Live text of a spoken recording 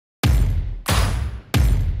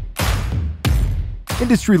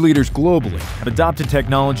Industry leaders globally have adopted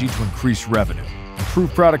technology to increase revenue,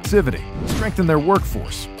 improve productivity, strengthen their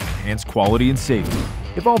workforce, and enhance quality and safety.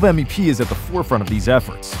 Evolve MEP is at the forefront of these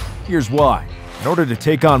efforts. Here's why. In order to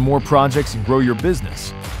take on more projects and grow your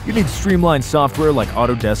business, you need streamlined software like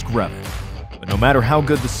Autodesk Revit. But no matter how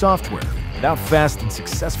good the software, without fast and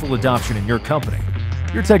successful adoption in your company,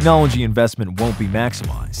 your technology investment won't be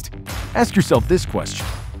maximized. Ask yourself this question.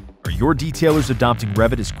 Are your detailers adopting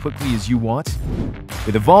Revit as quickly as you want?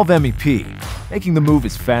 With Evolve MEP, making the move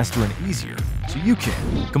is faster and easier, so you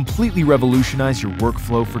can completely revolutionize your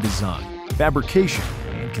workflow for design, fabrication,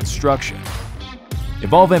 and construction.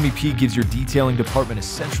 Evolve MEP gives your detailing department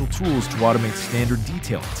essential tools to automate standard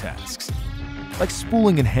detailing tasks, like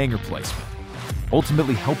spooling and hanger placement,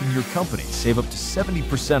 ultimately helping your company save up to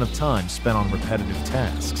 70% of time spent on repetitive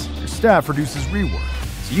tasks. Your staff reduces rework,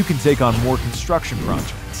 so you can take on more construction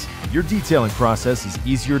projects. Your detailing process is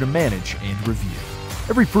easier to manage and review.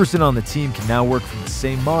 Every person on the team can now work from the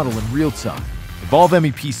same model in real time. Evolve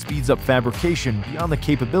MEP speeds up fabrication beyond the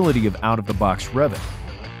capability of out-of-the-box Revit,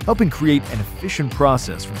 helping create an efficient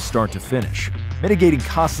process from start to finish, mitigating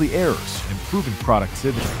costly errors and improving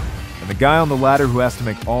productivity. And the guy on the ladder who has to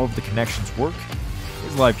make all of the connections work,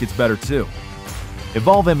 his life gets better too.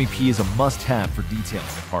 Evolve MEP is a must-have for detailing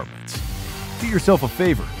departments. Do yourself a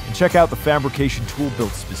favor and check out the fabrication tool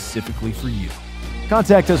built specifically for you.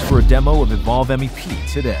 Contact us for a demo of Evolve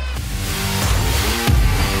MEP today.